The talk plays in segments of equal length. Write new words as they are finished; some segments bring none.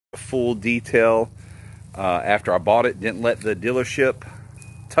full detail after I bought it. Didn't let the dealership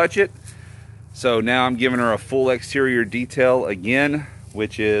touch it. So now I'm giving her a full exterior detail again,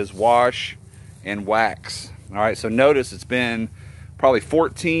 which is wash and wax. All right, so notice it's been probably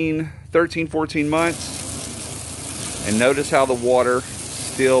 13, 14 months. And notice how the water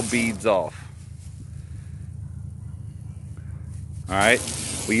still beads off. All right,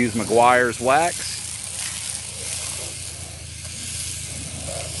 we use Meguiar's wax.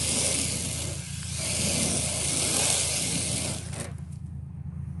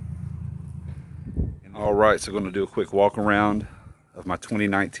 All right, so I'm going to do a quick walk around of my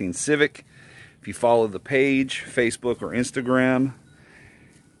 2019 Civic. If you follow the page, Facebook or Instagram,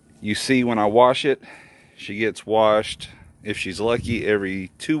 you see when I wash it, she gets washed, if she's lucky, every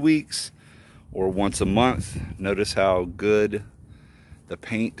 2 weeks or once a month. Notice how good the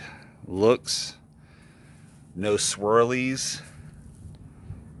paint looks. No swirlies,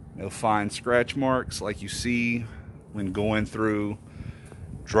 no fine scratch marks like you see when going through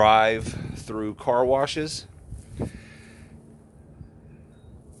drive-through car washes.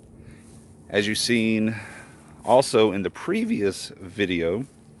 As you've seen also in the previous video,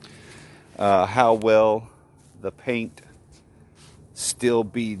 how well the paint still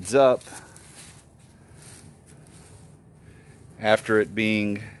beads up after it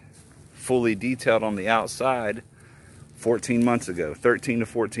being fully detailed on the outside 14 months ago, 13 to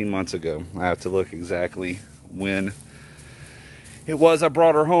 14 months ago. I have to look exactly when it was I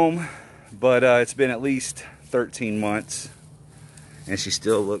brought her home, but it's been at least 13 months and she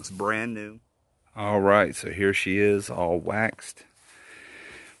still looks brand new. All right, so here she is, all waxed.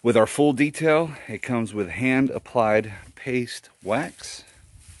 With our full detail, it comes with hand applied paste wax.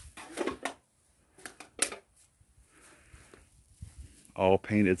 All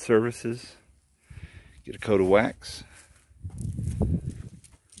painted surfaces get a coat of wax.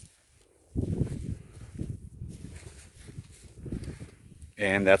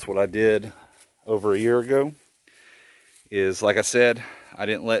 And that's what I did over a year ago. Is, like I said, I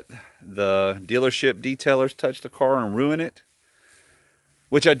didn't let the dealership detailers touch the car and ruin it,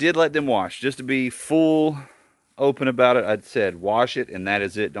 which I did let them wash. Just to be full open about it, I said wash it and that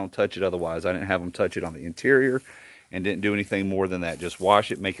is it. Don't touch it otherwise. I didn't have them touch it on the interior and didn't do anything more than that. Just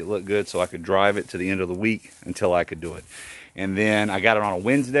wash it, make it look good so I could drive it to the end of the week until I could do it. And then I got it on a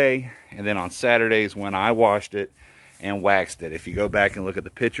Wednesday, and then on Saturdays when I washed it and waxed it. If you go back and look at the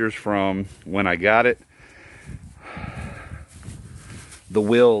pictures from when I got it, the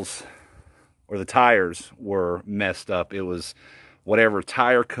wheels or the tires were messed up. It was whatever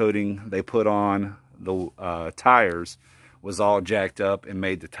tire coating they put on the tires was all jacked up and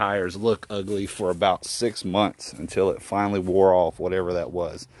made the tires look ugly for about 6 months until it finally wore off, whatever that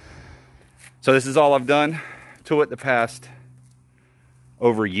was. So this is all I've done to it the past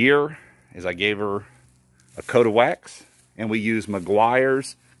over a year, is I gave her a coat of wax, and we use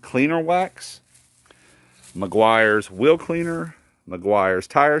Meguiar's cleaner wax, Meguiar's wheel cleaner, Meguiar's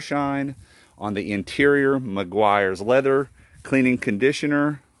tire shine. On the interior, Meguiar's leather cleaning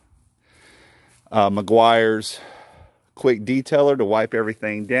conditioner, Meguiar's quick detailer to wipe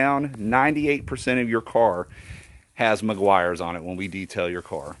everything down. 98% of your car has Meguiar's on it when we detail your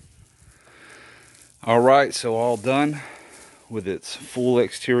car. All right, so all done with its full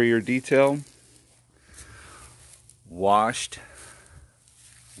exterior detail. Washed,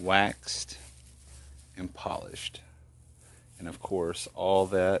 waxed, and polished. And of course, all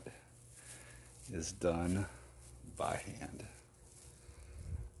that is done by hand.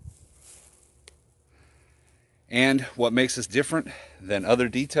 And what makes us different than other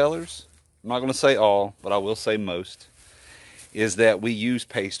detailers, I'm not going to say all, but I will say most, is that we use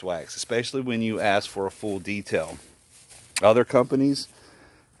paste wax, especially when you ask for a full detail. Other companies,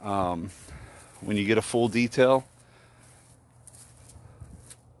 when you get a full detail,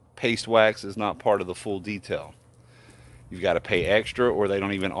 paste wax is not part of the full detail. You've got to pay extra, or they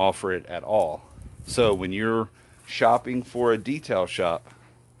don't even offer it at all. So when you're shopping for a detail shop,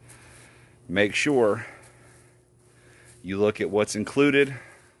 make sure you look at what's included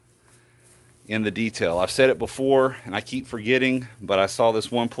in the detail. I've said it before and I keep forgetting, but I saw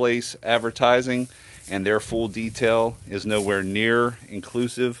this one place advertising and their full detail is nowhere near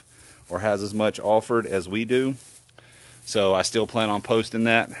inclusive or has as much offered as we do. So I still plan on posting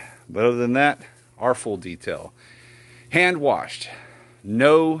that. But other than that, our full detail. Hand washed,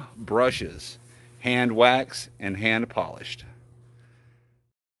 no brushes, hand waxed and hand polished.